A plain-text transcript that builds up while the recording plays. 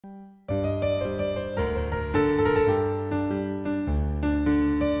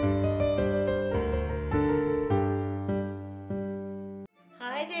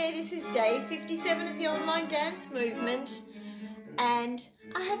57 of the online dance movement, and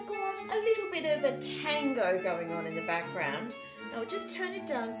I have got a little bit of a tango going on in the background. I'll just turn it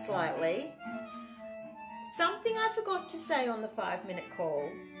down slightly. Something I forgot to say on the 5-minute call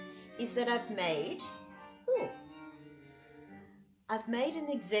is that I've made an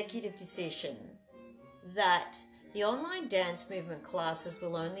executive decision that the online dance movement classes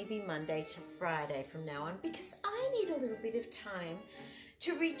will only be Monday to Friday from now on, because I need a little bit of time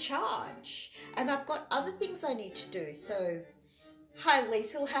to recharge, and I've got other things I need to do. So, hi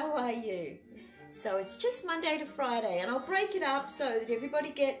Liesl, how are you? So it's just Monday to Friday, and I'll break it up so that everybody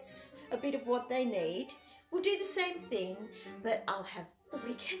gets a bit of what they need. We'll do the same thing, but I'll have the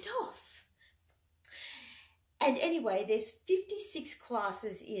weekend off. And anyway, there's 56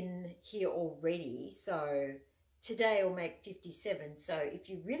 classes in here already, so today will make 57. So if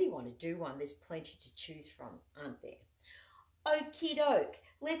you really want to do one, there's plenty to choose from, aren't there? Okie doke,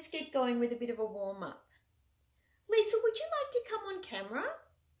 let's get going with a bit of a warm-up. Lisa, would you like to come on camera?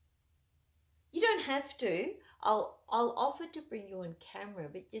 You don't have to. I'll offer to bring you on camera,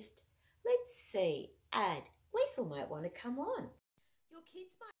 but just, let's see, add. Lisa might want to come on. Your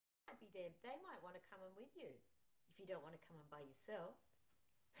kids might be there. They might want to come on with you if you don't want to come on by yourself.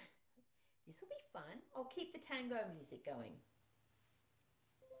 This will be fun. I'll keep the tango music going.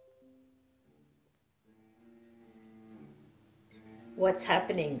 What's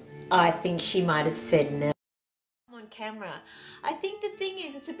happening? I think she might have said no. On camera. I think the thing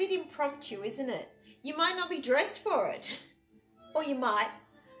is, it's a bit impromptu, isn't it? You might not be dressed for it. Or you might.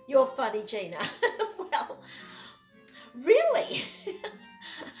 You're funny, Gina. Well, really?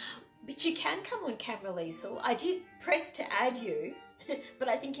 But you can come on camera, Liesl. I did press to add you, but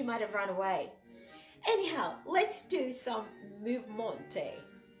I think you might have run away. Anyhow, let's do some movement.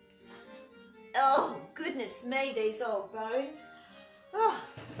 Oh, goodness me, these old bones. Oh,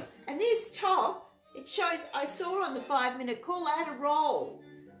 and this top, it shows, I saw on the 5-minute call, I had a roll.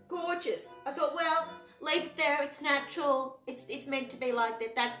 Gorgeous. I thought, well, leave it there. It's natural. It's meant to be like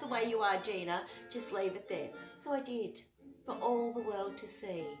that. That's the way you are, Gina. Just leave it there. So I did, for all the world to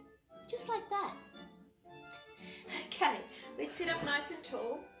see. Just like that. Okay, let's sit up nice and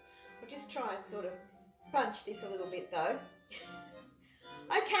tall. We'll just try and sort of punch this a little bit though.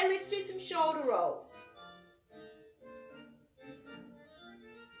 Okay, let's do some shoulder rolls.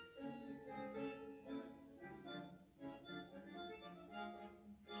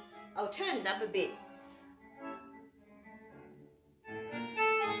 I'll turn it up a bit.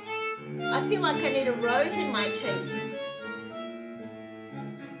 I feel like I need a rose in my teeth.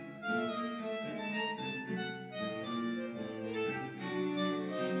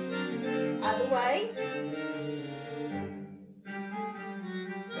 Other way.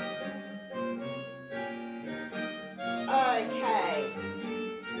 Okay.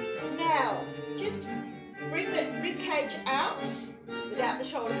 Now, just bring the rib cage out without the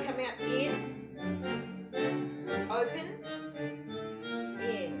shoulders coming out. In, open,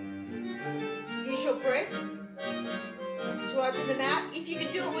 in. Use your breath to open them out. If you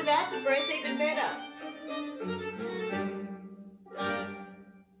can do it without the breath, even better.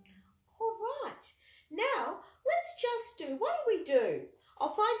 All right. Now, let's just do, what do we do?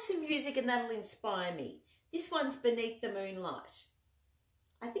 I'll find some music and that'll inspire me. This one's Beneath the Moonlight.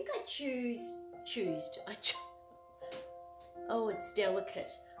 I think I oh, it's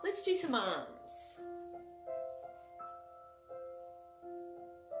delicate. Let's do some arms.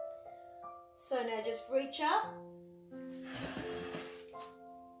 So now just reach up,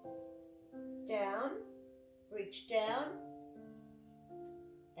 down, reach down,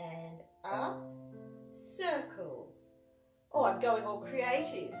 and up, circle. Oh, I'm going all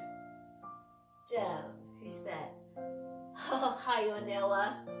creative. Down, who's that? Oh, hi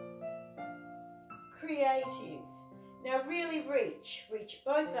Ornella. Creative. Now really reach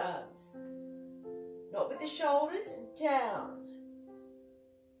both arms. Not with the shoulders, and down.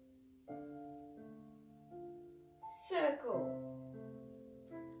 Circle.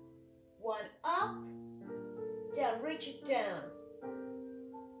 One up, down, reach it down.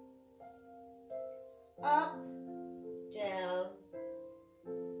 Up, down.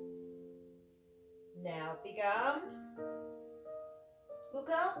 Now big arms. Look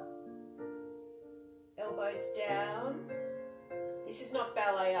up. Elbows down. This is not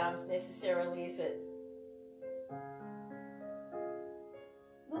ballet arms necessarily, is it?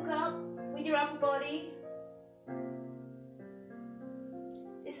 Look up with your upper body.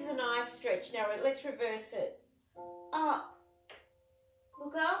 This is a nice stretch. Now let's reverse it. Up.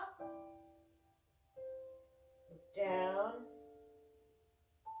 Look up. Look down.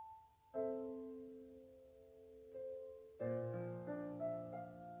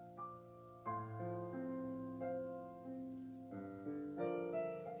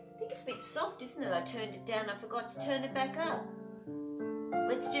 think it's a bit soft, isn't it? I turned it down. I forgot to turn it back up.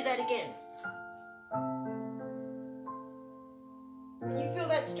 Let's do that again. Can you feel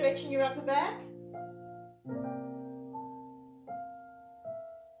that stretch in your upper back?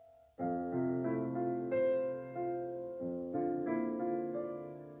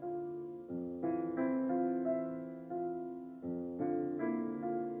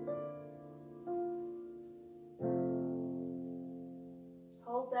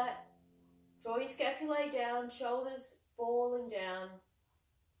 Hold that. Draw your scapulae down, shoulders falling down.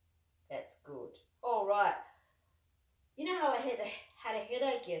 That's good. All right. You know how I had a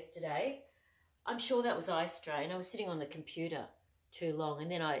headache yesterday? I'm sure that was eye strain. I was sitting on the computer too long, and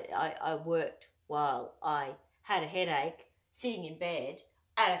then I worked while I had a headache, sitting in bed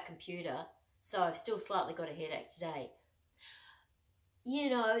at a computer, so I've still slightly got a headache today. You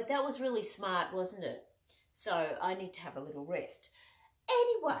know, that was really smart, wasn't it? So I need to have a little rest.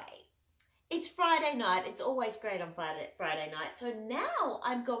 Anyway, it's Friday night. It's always great on Friday night. So now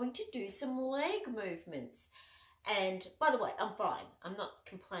I'm going to do some leg movements. And by the way, I'm fine. I'm not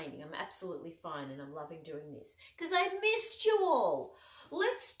complaining. I'm absolutely fine, and I'm loving doing this because I missed you all.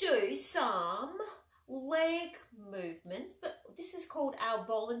 Let's do some leg movements, but this is called our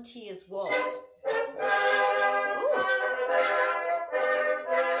volunteers was. Ooh.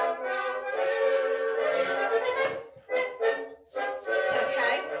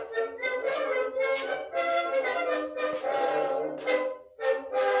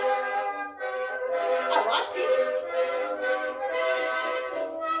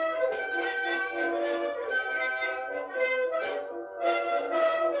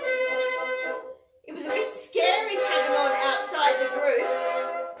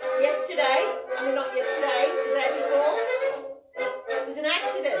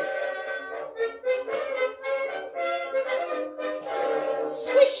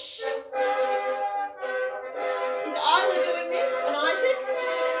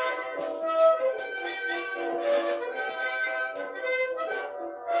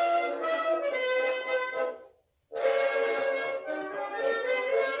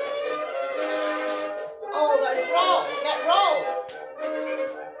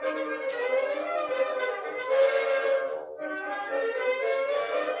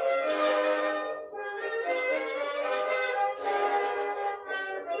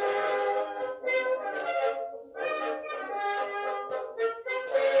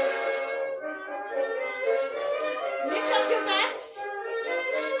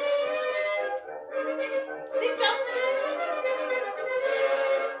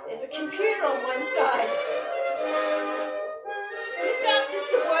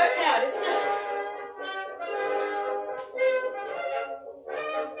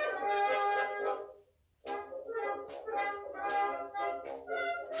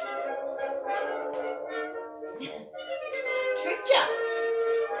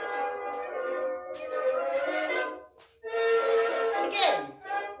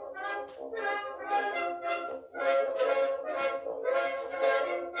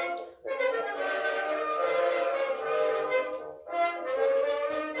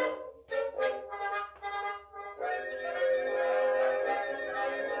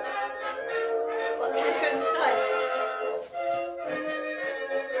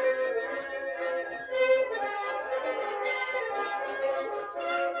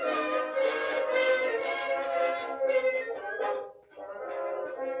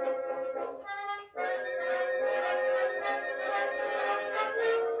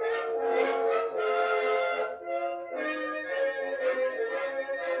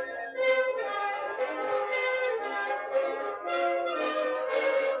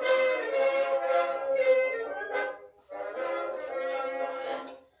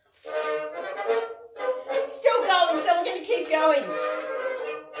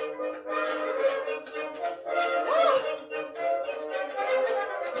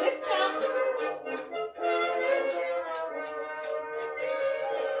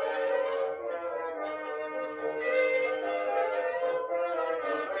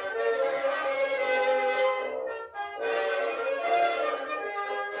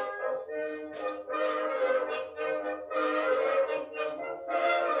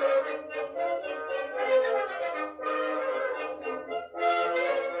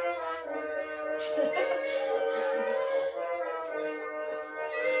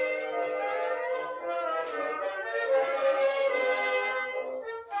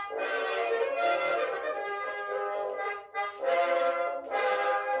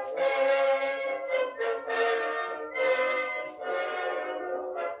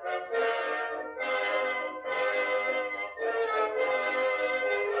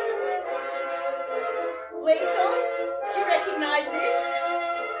 Liesl, do you recognise this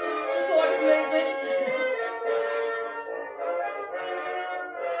sort of movement?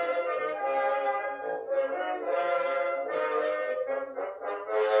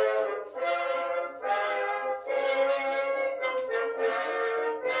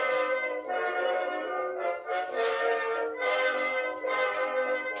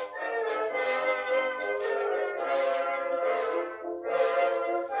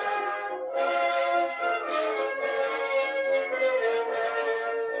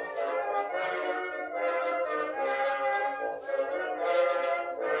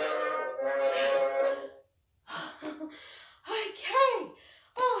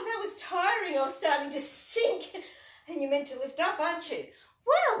 I was starting to sink, and you're meant to lift up, aren't you?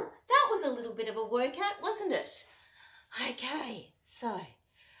 Well, that was a little bit of a workout, wasn't it? Okay, so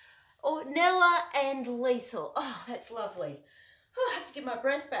Nella and Liesl. Oh, that's lovely. Oh, I have to get my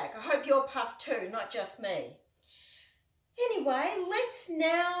breath back. I hope you're puffed too, not just me. Anyway, let's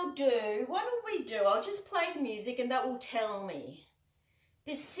now do, what will we do? I'll just play the music and that will tell me.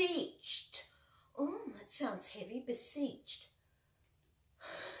 Beseeched. Oh, that sounds heavy. Beseeched.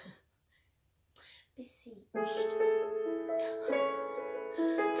 Besieged. Besieged.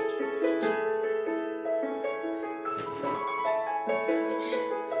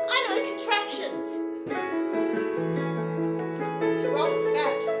 I know, contractions. It's wrong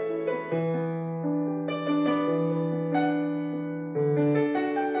fat.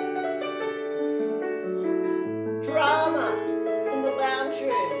 Drama in the lounge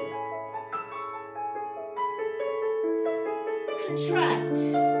room. Contract.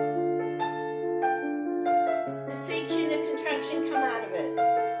 Beseeching the contraction, come out of it.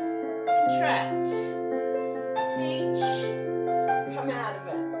 Contract. Beseech, come out of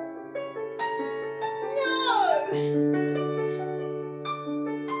it. No!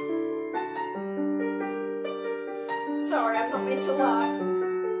 Sorry, I'm not meant to laugh.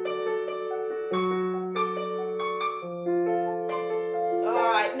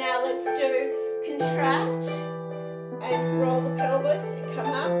 Alright, now let's do contract and roll the pelvis and come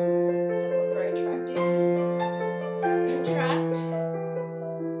up. This doesn't look very attractive. Contract,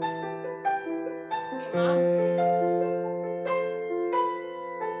 come up,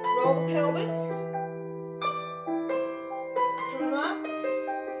 roll the pelvis, come up,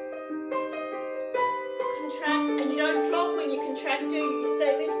 contract, and you don't drop when you contract, do you? You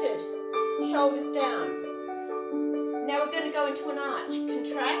stay lifted, shoulders down. Now we're going to go into an arch.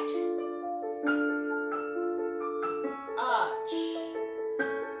 Contract, arch,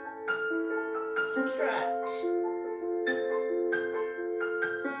 contract,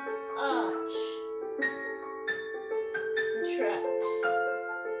 arch, contract.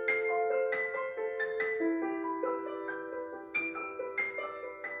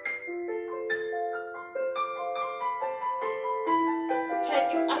 Take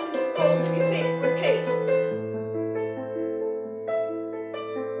it up into the balls of your feet. Repeat.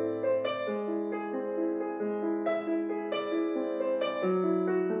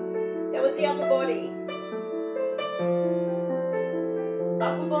 That was the upper body.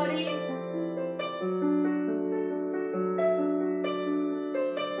 Upper body.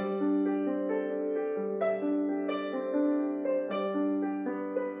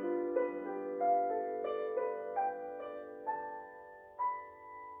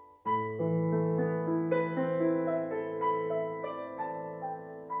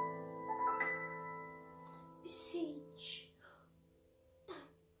 Beseech.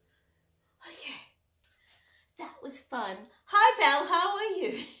 Okay, that was fun. Hi Val, how are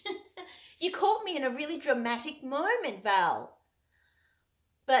you? You caught me in a really dramatic moment, Val.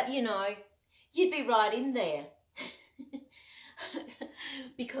 But you know, you'd be right in there.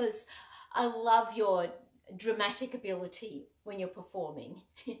 Because I love your dramatic ability when you're performing.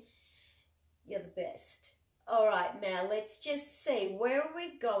 You're the best. All right, now let's just see. Where are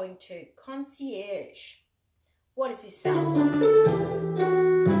we going to? Concierge. What does this sound like?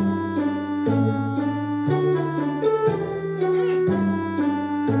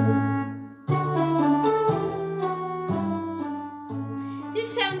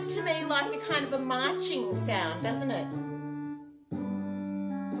 This sounds to me like a kind of a marching sound, doesn't it?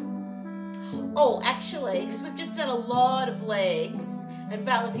 Oh, actually, because we've just done a lot of legs, and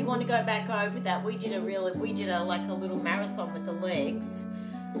Val, if you want to go back over that, we did a like a little marathon with the legs.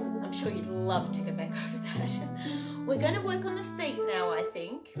 I'm sure you'd love to go back over that. We're going to work on the feet now, I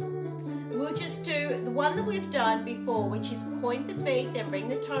think. We'll just do the one that we've done before, which is point the feet, then bring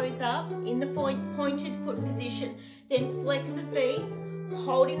the toes up in the pointed foot position, then flex the feet,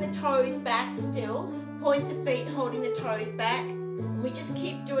 holding the toes back still, point the feet, holding the toes back. And we just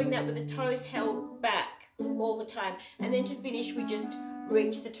keep doing that with the toes held back. all the time. And then to finish, we just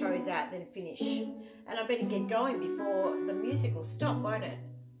reach the toes out, then finish. And I better get going before the music will stop, won't it?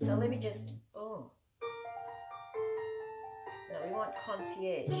 So let me just, oh. No, we want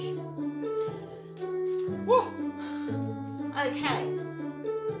concierge. Woo! Okay.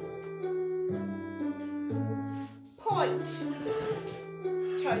 Point.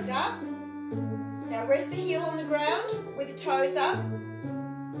 Toes up. Now rest the heel on the ground with the toes up.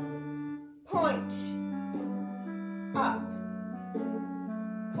 Point. Up.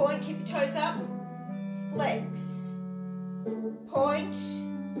 Point, keep the toes up. Flex. Point.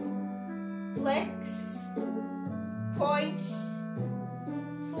 Flex. Point.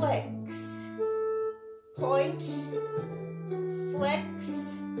 Flex. Point.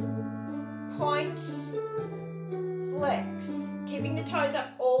 Flex. Point. Flex. Keeping the toes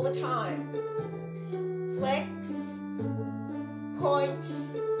up all the time. Flex. Point.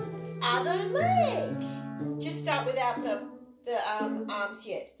 Other leg. Just start without the arms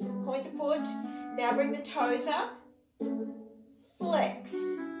yet. Point the foot. Now bring the toes up. Flex.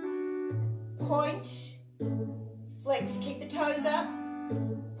 Point. Flex. Keep the toes up.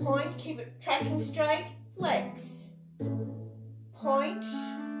 Point. Keep it tracking straight. Flex. Point.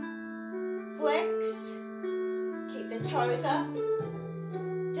 Flex. Keep the toes up.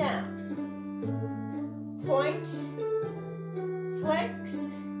 Down. Point.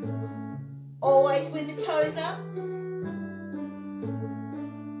 Flex. Always with the toes up.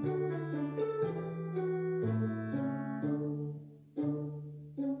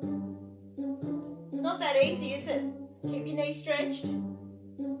 It's not that easy, is it? Keep your knees stretched.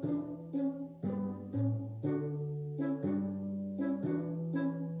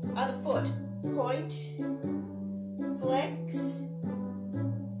 Other foot. Point. Flex.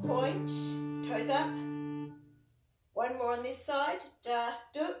 Point. Toes up. One more on this side. Da,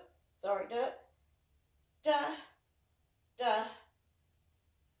 do. Sorry, da. Da. Da.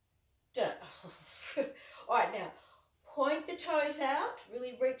 Da. All right, now point the toes out.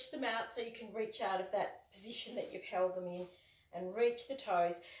 Really reach them out so you can reach out of that position that you've held them in, and reach the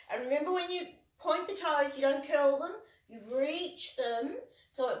toes. And remember, when you point the toes, you don't curl them. You reach them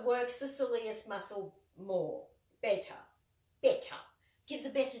so it works the soleus muscle more. Better. Gives a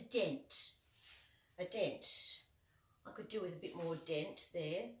better dent. A dent. I could do with a bit more dent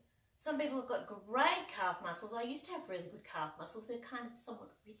there. Some people have got great calf muscles. I used to have really good calf muscles. They're kind of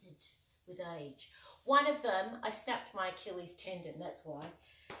somewhat withered with age. One of them, I snapped my Achilles tendon, that's why.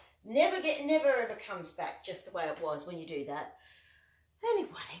 Never ever comes back just the way it was when you do that.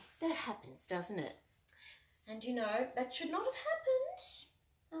 Anyway, that happens, doesn't it? And you know, that should not have happened.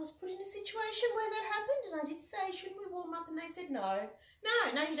 I was put in a situation where that happened, and I did say, shouldn't we warm up? And they said, no,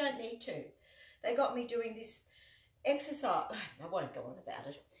 you don't need to. They got me doing this exercise. I won't go on about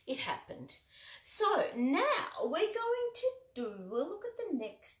it. It happened. So now we're going to do, we'll look at the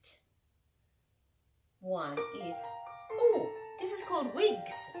next one is, oh, this is called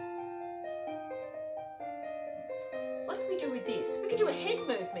wigs. What can we do with this? We could do a head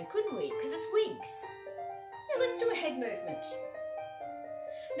movement, couldn't we? Because it's wigs. Yeah, let's do a head movement.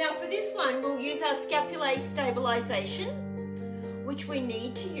 Now for this one, we'll use our scapulae stabilization, which we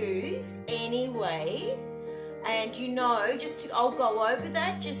need to use anyway. And you know, I'll go over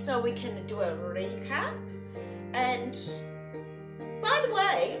that just so we can do a recap. And by the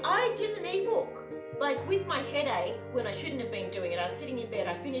way, I did an ebook, like with my headache, when I shouldn't have been doing it. I was sitting in bed,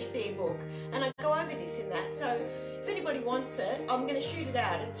 I finished the ebook, and I go over this in that. So if anybody wants it, I'm going to shoot it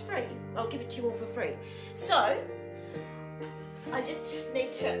out. It's free. I'll give it to you all for free. So I just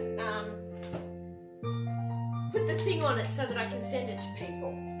need to put the thing on it so that I can send it to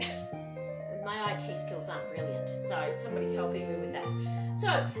people. My IT skills aren't brilliant, so somebody's helping me with that.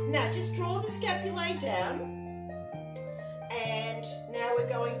 So now just draw the scapulae down, and now we're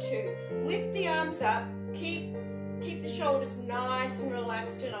going to lift the arms up, keep the shoulders nice and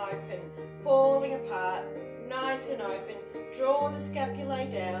relaxed and open, falling apart, nice and open. Draw the scapulae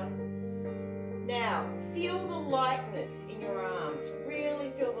down. Now feel the lightness in your arms,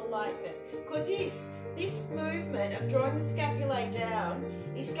 really feel the lightness, because this movement of drawing the scapulae down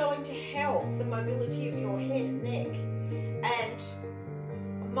is going to help the mobility of your head and neck. And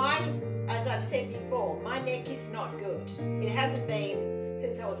as I've said before, my neck is not good. It hasn't been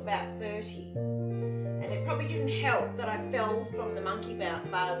since I was about 30. And it probably didn't help that I fell from the monkey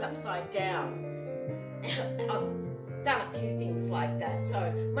bars upside down. I've done a few things like that.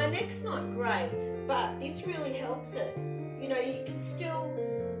 So my neck's not great, but this really helps it. You know, you can still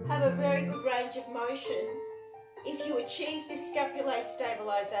have a very good range of motion if you achieve this scapulae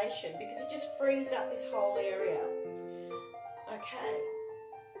stabilization, because it just frees up this whole area. Okay,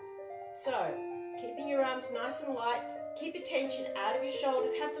 so Keeping your arms nice and light. Keep the tension out of your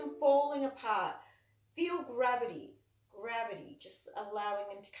shoulders. Have them falling apart. Feel gravity. Gravity, just allowing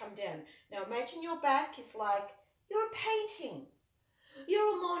them to come down. Now imagine your back is like you're a painting.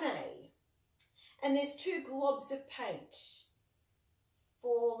 You're a Monet. And there's two globs of paint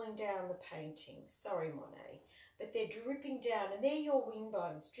falling down the painting. Sorry, Monet. But they're dripping down, and they're your wing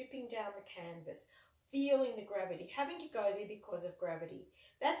bones dripping down the canvas, feeling the gravity, having to go there because of gravity.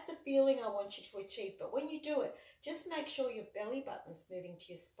 That's the feeling I want you to achieve. But when you do it, just make sure your belly button's moving to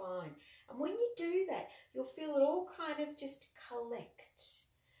your spine. And when you do that, you'll feel it all kind of just collect.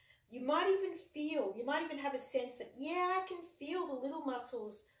 You might even have a sense that, yeah, I can feel the little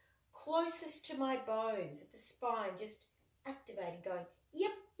muscles closest to my bones at the spine just activating, going,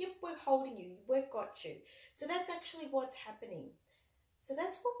 yep, we're holding you, we've got you. So that's actually what's happening. So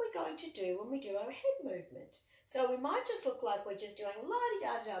that's what we're going to do when we do our head movement. So we might just look like we're just doing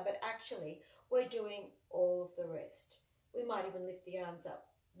la-di-da-da-da, but actually we're doing all of the rest. We might even lift the arms up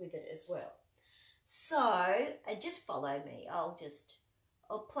with it as well. So just follow me. I'll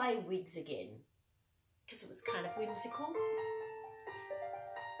play wigs again because it was kind of whimsical.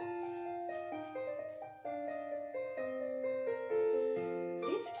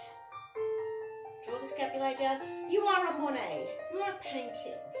 Lift. Draw the scapulae down. You are a Monet. You're a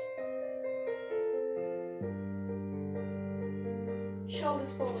painting.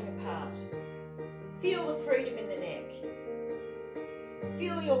 Shoulders falling apart. Feel the freedom in the neck.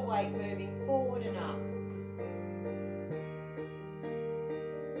 Feel your weight moving forward and up.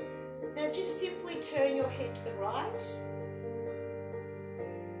 Now just simply turn your head to the right.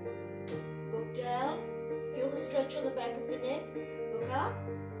 Look down. Feel the stretch on the back of the neck. Look up.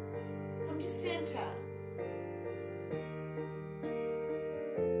 Come to center.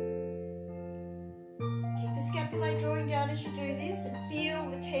 Keep the scapulae drawing down as you do this and feel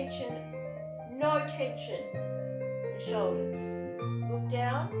the tension, no tension in the shoulders. Look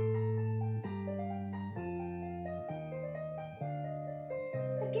down.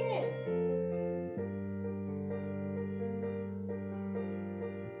 Again.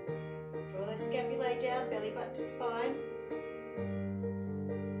 Draw those scapulae down, belly button to spine.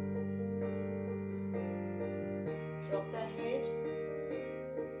 Drop that head.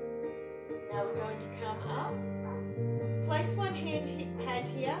 Now we're going to come up. Place one hand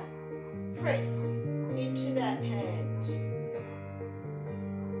here. Press into that hand.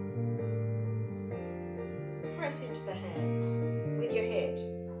 Press into the hand with your head.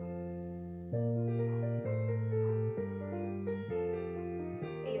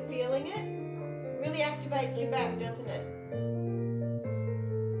 Are you feeling it? Really activates your back, doesn't it?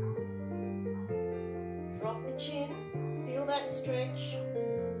 Drop the chin. Feel that stretch.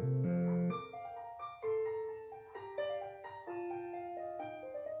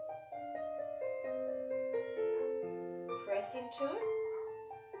 Press into it.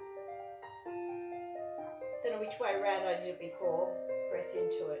 Don't know which way around I did it before. Press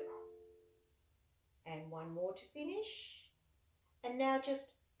into it. And one more to finish. And now just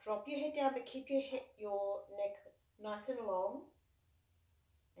drop your head down, but keep your neck nice and long.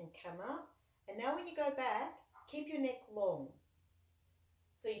 And come up. And now when you go back, keep your neck long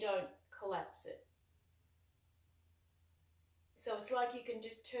so you don't collapse it. So it's like you can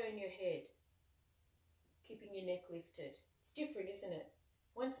just turn your head, keeping your neck lifted. It's different, isn't it?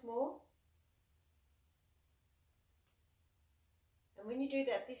 Once more. And when you do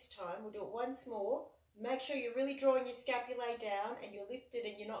that this time, we'll do it once more. Make sure you're really drawing your scapulae down and you're lifted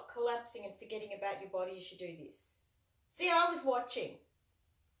and you're not collapsing and forgetting about your body as you do this. See, I was watching.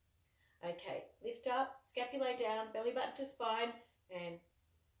 Okay, lift up, scapulae down, belly button to spine, and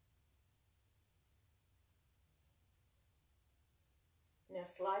now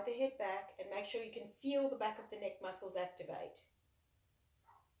slide the head back and make sure you can feel the back of the neck muscles activate.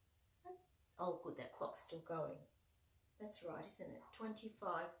 Oh, good, that clock's still going. That's right, isn't it?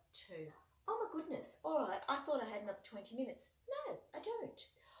 25 to. Oh my goodness. All right, I thought I had another 20 minutes. No, I don't.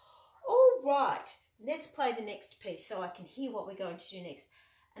 All right, let's play the next piece so I can hear what we're going to do next.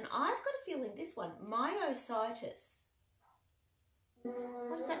 And I've got a feeling this one, myositis.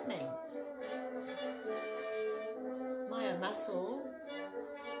 What does that mean?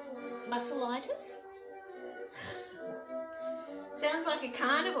 Musculitis? Sounds like a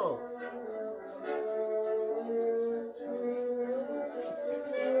carnival.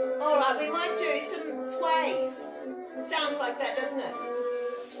 All right, we might do some sways. Sounds like that, doesn't it?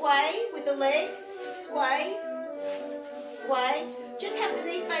 Sway with the legs, sway, sway. Just have the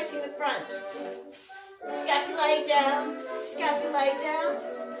knee facing the front. Scapulae down, scapulae down,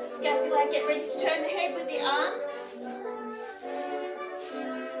 scapulae. Get ready to turn the head with the arm.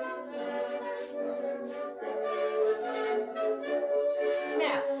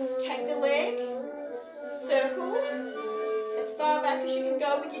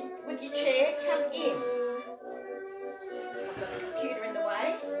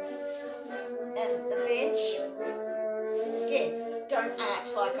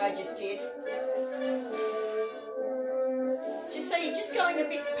 much like I just did. Just so you're just going a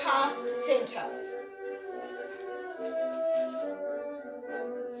bit past center.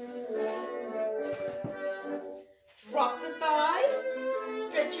 Drop the thigh,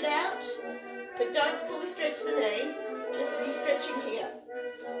 stretch it out, but don't fully stretch the knee, just you stretching here.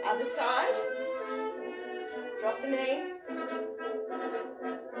 Other side, drop the knee.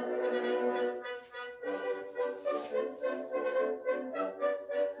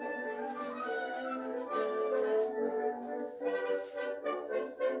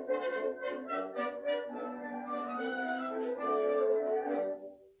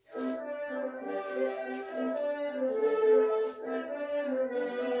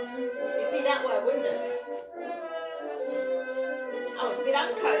 It'd be that way, wouldn't it? I was a bit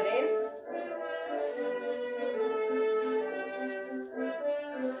unco then.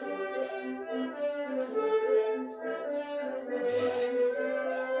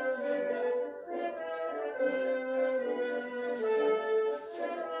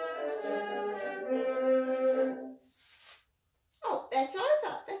 Oh, that's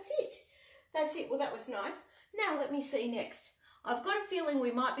over. That's it. That's it. Well, that was nice. Now let me see next. I've got a feeling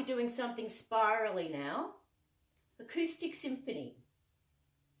we might be doing something spirally now. Acoustic symphony.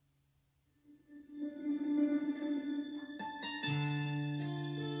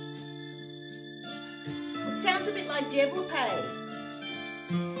 Well, sounds a bit like développé.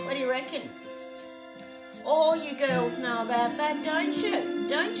 What do you reckon? All you girls know about that, don't you?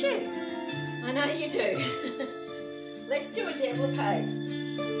 Don't you? I know you do. Let's do a développé.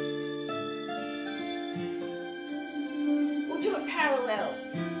 We'll do it parallel.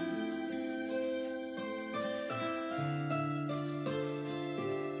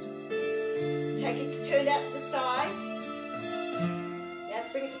 Take it turned out to the side. Now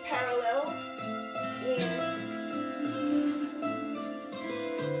bring it to parallel. In.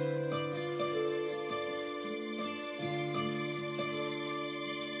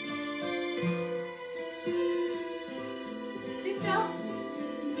 Lift up.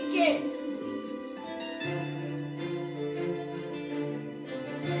 Again.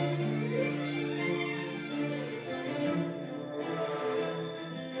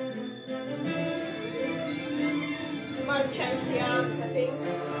 Might have changed the arms, I think.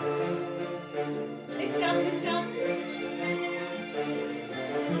 Lift up, lift up.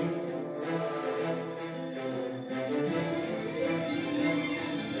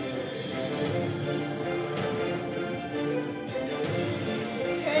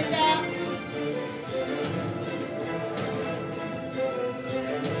 Turn it out.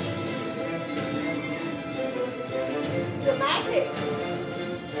 It's dramatic.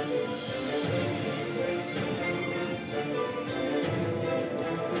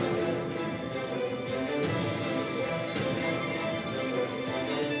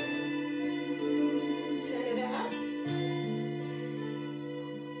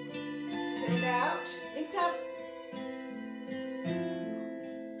 Out, lift up.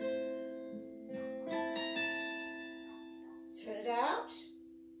 Turn it out.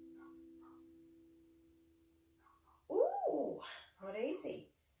 Ooh, not easy.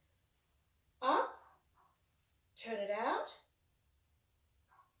 Up, turn it out.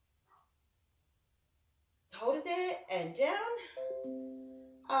 Hold it there and down.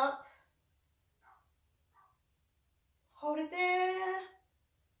 Up. Hold it there.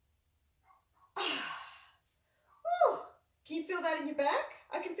 Can you feel that in your back?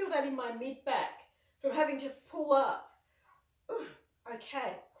 I can feel that in my mid-back from having to pull up.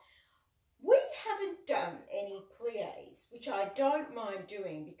 Okay. We haven't done any pliés, which I don't mind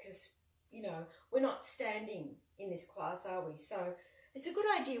doing because, you know, we're not standing in this class, are we? So it's a good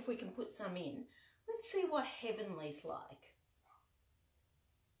idea if we can put some in. Let's see what heavenly's like.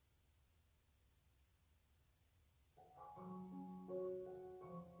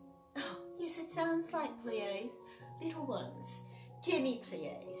 Oh, yes, it sounds like pliés. Little ones,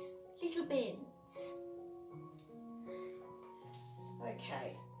 demi-pliés, little bends.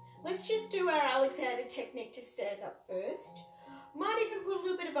 Okay, let's just do our Alexander technique to stand up first. Might even put a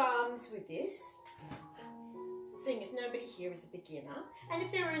little bit of arms with this, seeing as nobody here is a beginner. And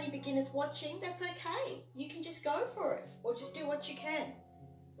if there are any beginners watching, that's okay. You can just go for it, or just do what you can.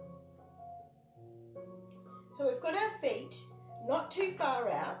 So we've got our feet not too far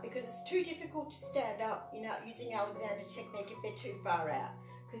out because it's too difficult to stand up, you know, using Alexander technique if they're too far out.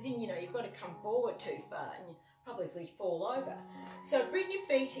 Because then, you know, you've got to come forward too far and you probably fall over. So bring your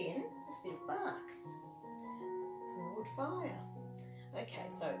feet in. There's a bit of bark. Forward fire. Okay,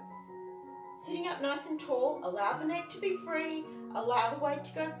 so sitting up nice and tall, allow the neck to be free, allow the weight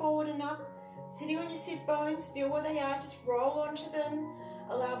to go forward and up. Sitting on your sit bones, feel where they are, just roll onto them.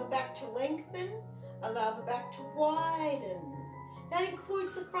 Allow the back to lengthen. Allow the back to widen. That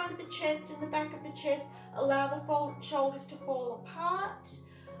includes the front of the chest and the back of the chest. Allow the shoulders to fall apart.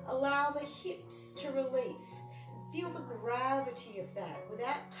 Allow the hips to release. Feel the gravity of that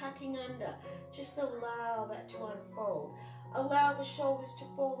without tucking under. Just allow that to unfold. Allow the shoulders to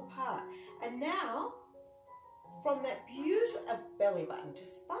fall apart. And now, from that beautiful belly button to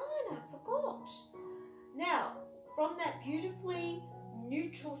spine, I forgot. Now, from that beautifully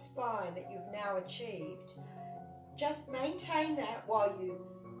neutral spine that you've now achieved, just maintain that while you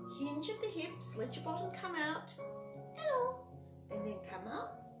hinge at the hips, let your bottom come out, hello, and then come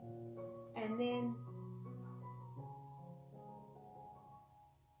up, and then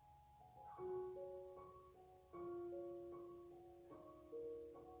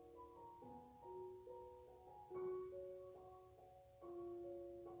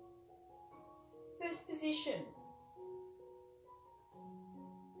first position.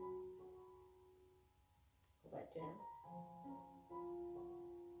 Pull that down.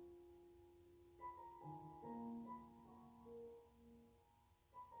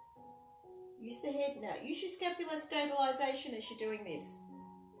 Use the head now. Use your scapular stabilization as you're doing this.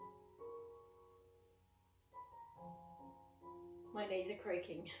 My knees are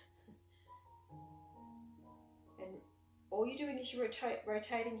creaking. And all you're doing is you're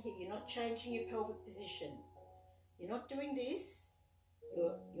rotating here. You're not changing your pelvic position. You're not doing this.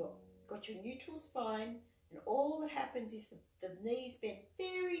 You're got your neutral spine, and all that happens is the knees bend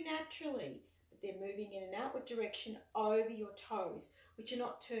very naturally, but they're moving in an outward direction over your toes, which are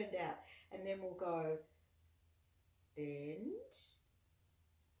not turned out. And then we'll go bend,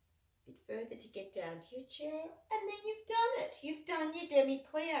 a bit further to get down to your chair, and then you've done it. You've done your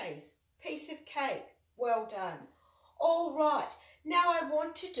demi-plies. Piece of cake. Well done. All right, now I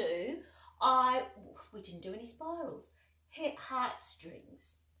want to do, we didn't do any spirals,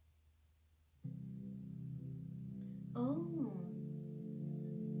 heartstrings. Oh.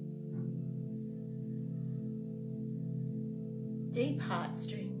 Deep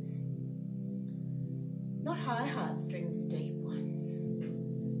heartstrings. Not high heartstrings, deep ones.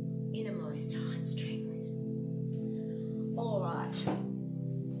 Innermost heartstrings. All right,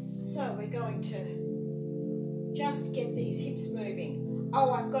 so we're going to just get these hips moving.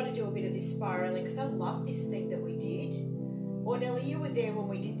 Oh, I've got to do a bit of this spiraling because I love this thing that we did. Ornella, you were there when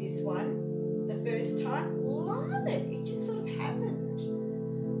we did this one the first time. Love it. It just sort of happened.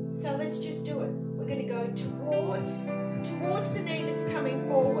 So let's just do it. We're going to go towards the knee that's coming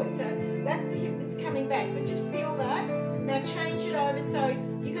forward. So that's the hip that's coming back. So just feel that. Now change it over. So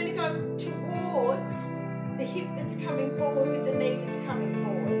you're going to go towards the hip that's coming forward with the knee that's coming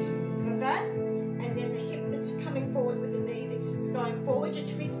forward. Got that? And then the hip that's coming forward with the knee that's going forward. You're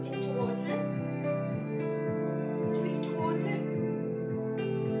twisting towards it. Twist towards it.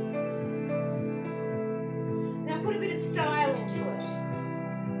 Now put a bit of style into it.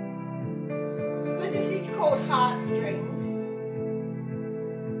 Because this is called heartstrings.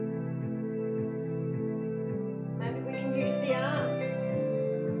 Maybe we can use the arms.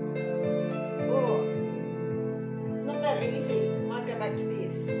 Oh, it's not that easy. Might go back to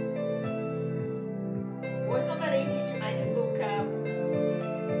this. Well, it's not that easy to make it look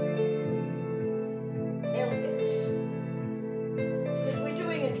elegant. Because we're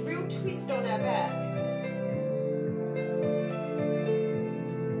doing a real twist on our backs.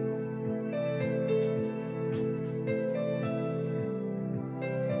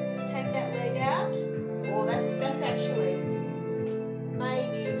 Take that leg out. Oh, that's actually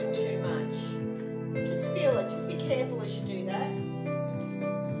maybe even too much. Just feel it. Just be careful as you do that.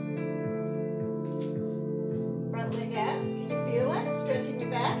 Front leg out. Can you feel it? Stress in your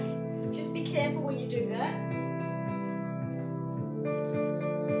back. Just be careful when you do that.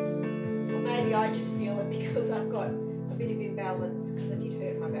 Or maybe I just feel it because I've got a bit of imbalance because I did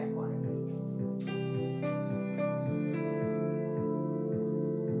hurt my back once.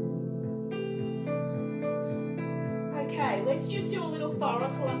 Okay, let's just do a little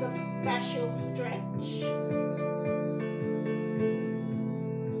thoracolumbar stretch.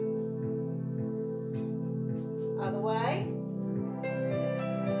 Other way.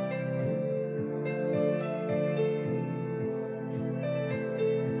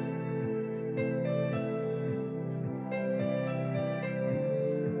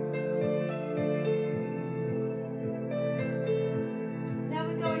 Now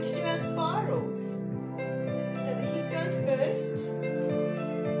we're going to do our spirals. So the hip goes first.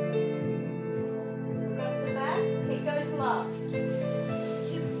 Go to the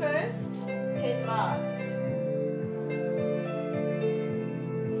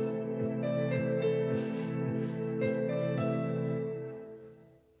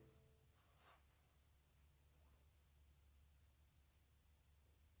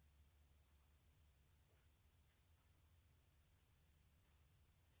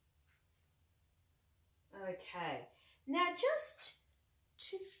Okay, now just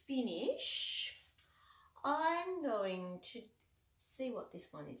to finish, I'm going to see what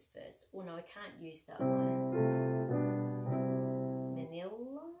this one is first. Oh no, I can't use that one.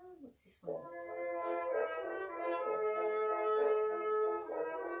 Manila, what's this one?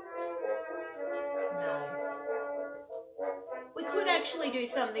 No. We could actually do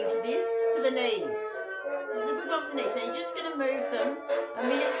something to this for the knees. This is a good one for the knees. Now you're just going to move them a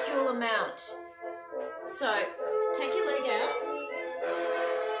minuscule amount. So take your leg out,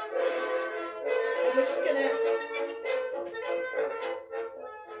 and we're just going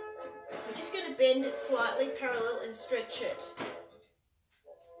to bend it slightly parallel and stretch it.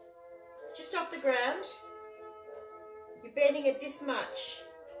 Just off the ground. You're bending it this much.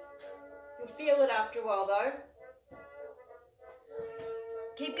 You'll feel it after a while though.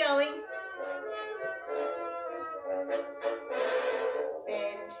 Keep going.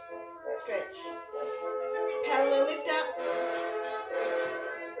 Bend, stretch. Parallel lift up.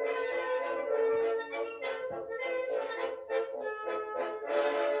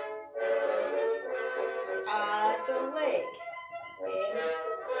 Other leg. Bend,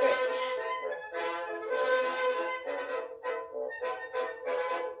 stretch.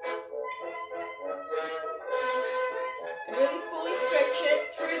 And really fully stretch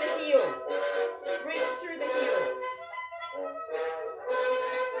it through the heel. Reach through the heel.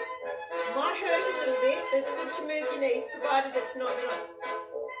 It might hurt a little bit, but it's good to move your knees, provided it's not a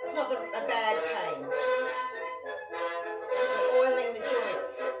bad pain. We're oiling the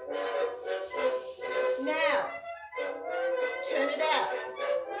joints. Now, turn it out.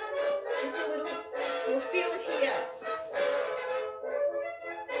 Just a little. You'll feel it here.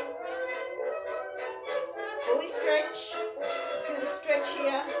 Fully stretch. Feel the stretch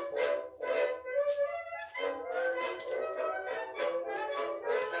here.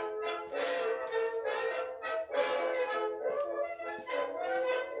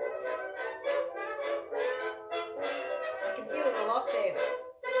 I can feel it a lot there.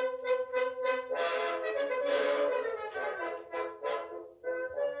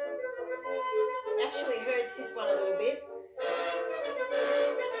 Actually hurts this one a little bit.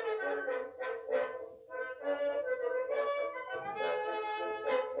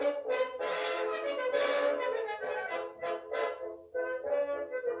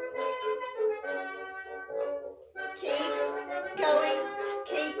 Keep going,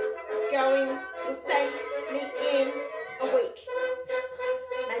 keep going. You'll thank me in a week.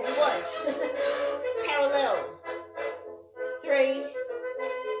 Maybe you won't. Parallel. 3,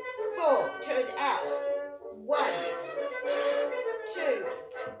 4. Turn out. 1, 2,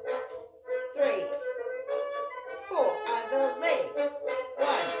 3, 4. Other leg.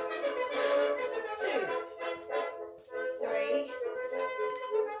 1, 2, 3,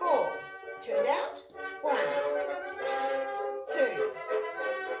 4. Turn out. 1, 2,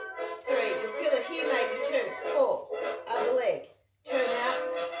 3. You'll feel it here maybe 2, 4. Other leg. Turn out.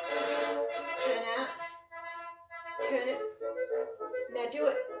 Turn out. Turn it. Now do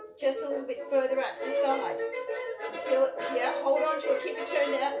it just a little bit further out to the side. You feel it here. Hold on to it. Keep it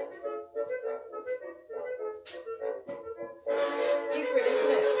turned out. It's different,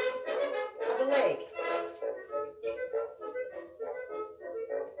 isn't it? Other leg.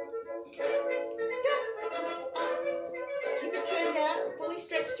 Keep it turned out. Fully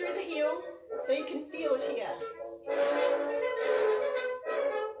stretch through the heel so you can feel it here.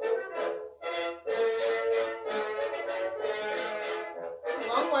 It's a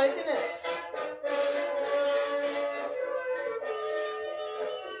long one, isn't it?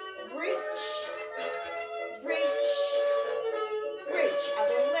 Reach, reach, reach.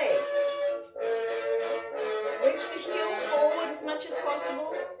 Other leg. Reach the heel forward as much as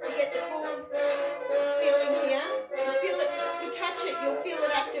possible to get the full feeling here. You feel it, if you touch it, you'll feel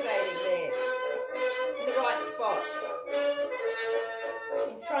it activating there. In the right spot.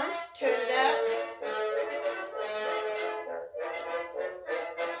 In front, turn it out.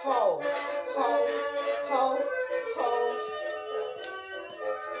 Hold, hold, hold, hold.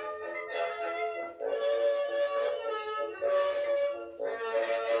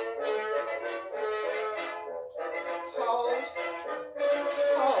 Hold,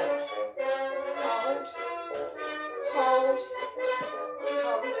 hold, hold, hold,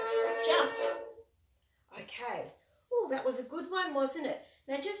 hold. Jumped. Okay. Oh, that was a good one, wasn't it?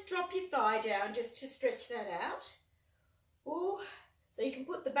 Now just drop your thigh down just to stretch that out. Oh, so you can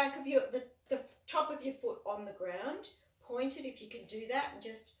put the back of your, the top of your foot on the ground. Point it if you can do that, and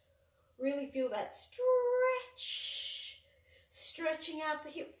just really feel that stretch. Stretching out the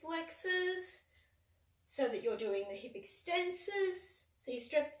hip flexors so that you're doing the hip extensors. So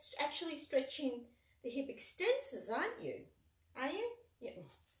you're actually stretching the hip extensors, aren't you? Are you? Yeah.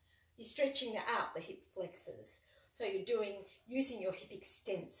 You're stretching out the hip flexors. So you're using your hip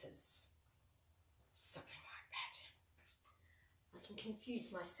extensors. Something like that. I can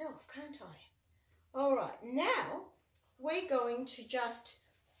confuse myself, can't I? All right, now we're going to just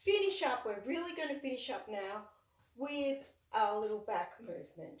finish up. We're really going to finish up now with our little back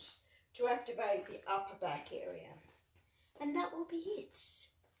movement to activate the upper back area. And that will be it.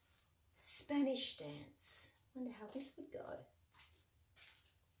 Spanish dance. Wonder how this would go.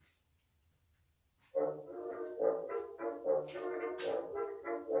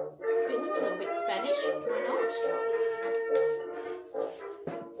 Feeling a little bit Spanish, why not?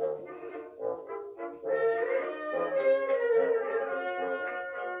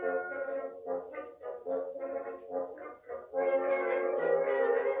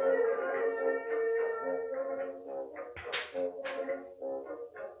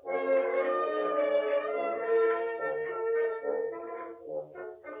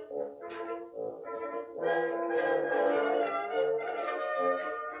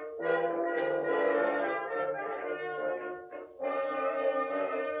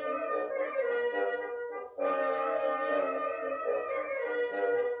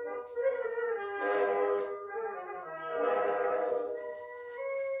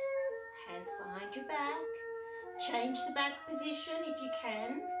 Hands behind your back. Change the back position if you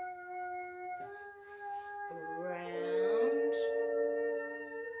can. Round.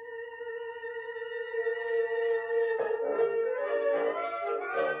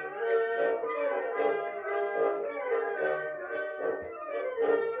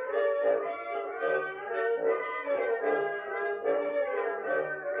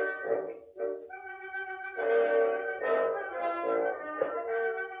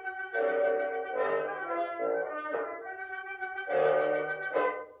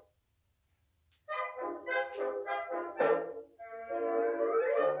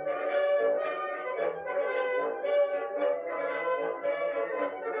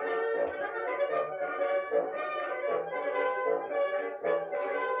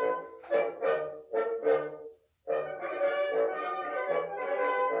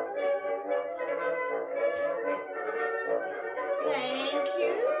 Thank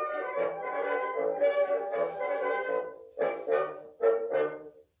you.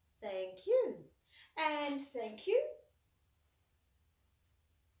 Thank you. And thank you.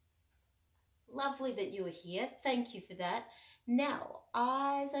 Lovely that you were here. Thank you for that. Now,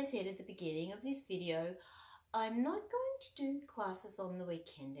 as I said at the beginning of this video, I'm not going to do classes on the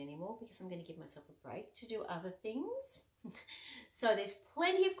weekend anymore because I'm going to give myself a break to do other things. So there's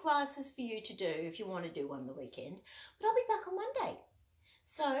plenty of classes for you to do if you want to do one on the weekend, but I'll be back on Monday.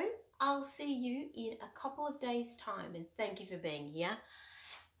 So I'll see you in a couple of days' time, and thank you for being here,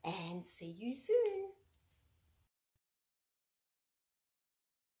 and see you soon.